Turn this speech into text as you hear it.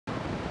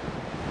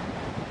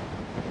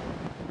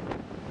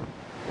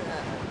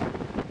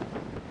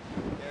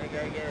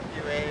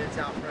waves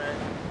out front,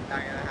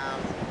 back of the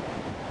house.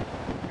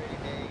 Pretty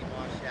big,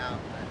 washed out,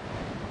 but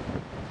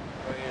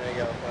we're gonna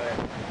go for it.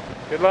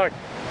 Good luck.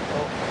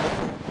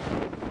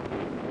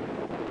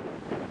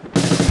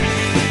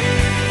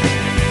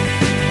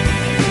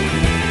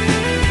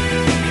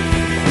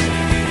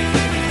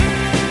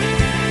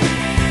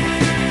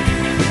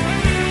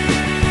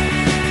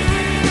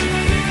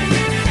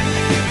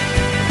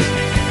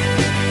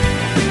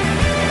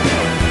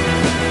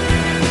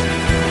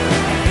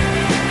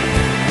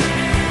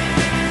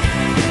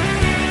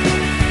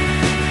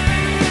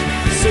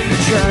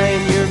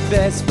 Trying your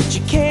best, but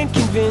you can't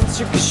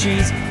convince her, cause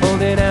she's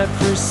holding out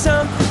for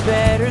something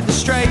better. The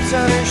stripes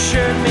on her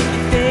shirt make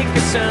you think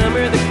of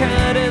summer, the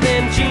cut of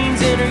them jeans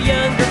and her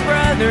younger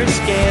brother.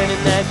 Scanning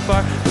that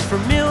far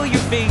for familiar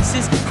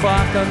faces,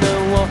 clock on the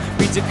wall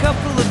reads a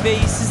couple of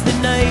aces. The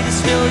night is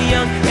still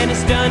young and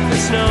it's done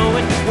with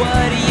snowing.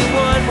 What do you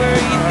want? Where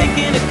are you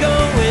thinking of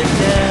going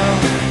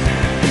now?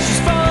 She's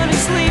falling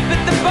asleep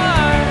at the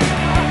bar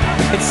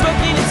and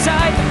smoking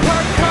inside the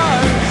parked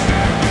cars,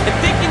 and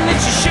thinking that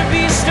you should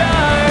be a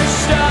star,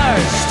 star,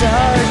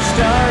 star,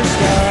 star,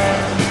 star.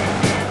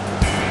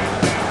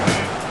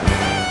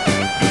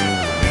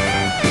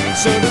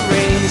 So the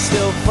rain is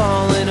still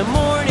falling, a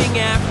morning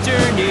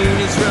afternoon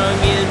is rung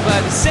in by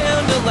the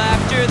sound of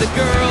laughter. The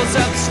girls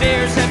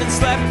upstairs haven't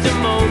slept a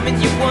moment.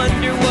 You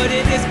wonder what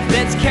it is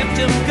that's kept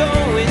them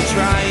going.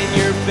 Trying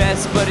your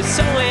best, but it's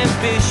so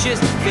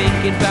ambitious.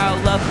 Thinking about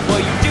love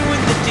while you're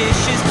doing the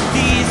dishes.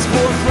 These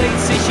 4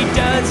 plates say she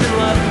doesn't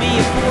love me.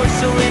 A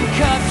porcelain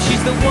cup,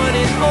 she's the one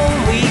and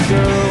only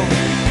girl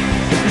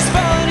who's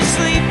falling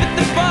asleep at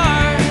the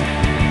bar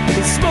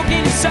and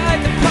smoking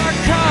inside the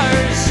parked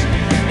cars,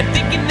 and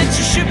thinking that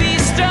you should be a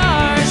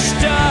star,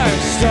 star,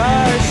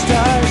 star,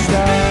 star,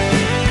 star.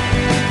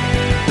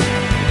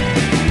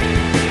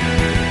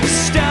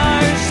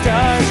 Star,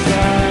 star,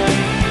 star.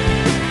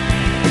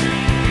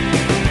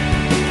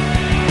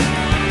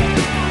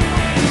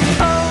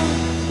 Oh,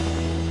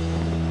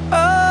 oh,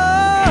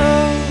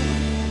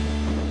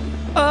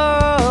 oh,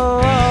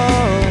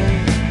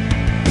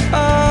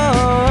 oh,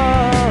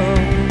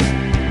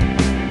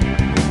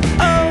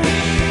 oh,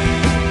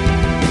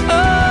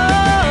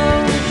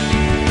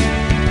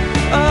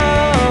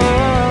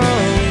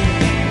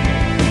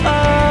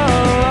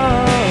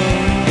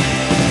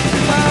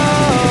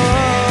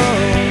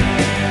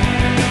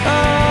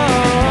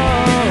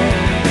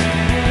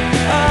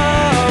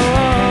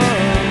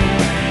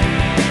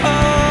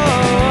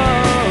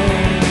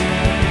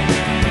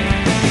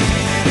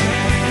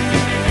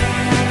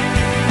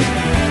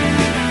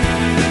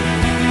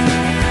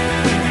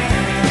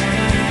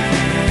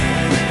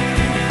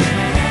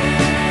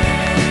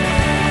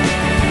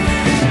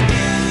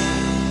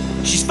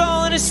 she's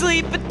falling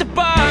asleep at the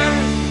bar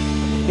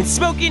and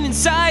smoking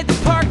inside the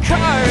parked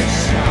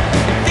cars,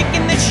 and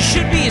thinking that she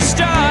should be a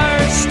star,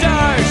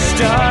 star,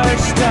 star,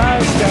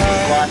 star,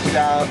 star. Washed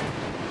out.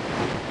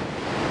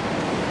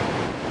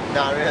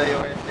 Not really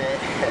worth it.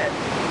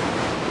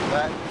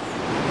 But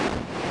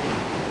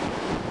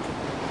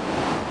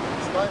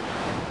it's fun.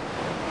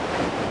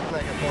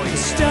 Like a 40.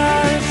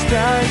 Star,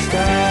 star,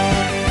 star.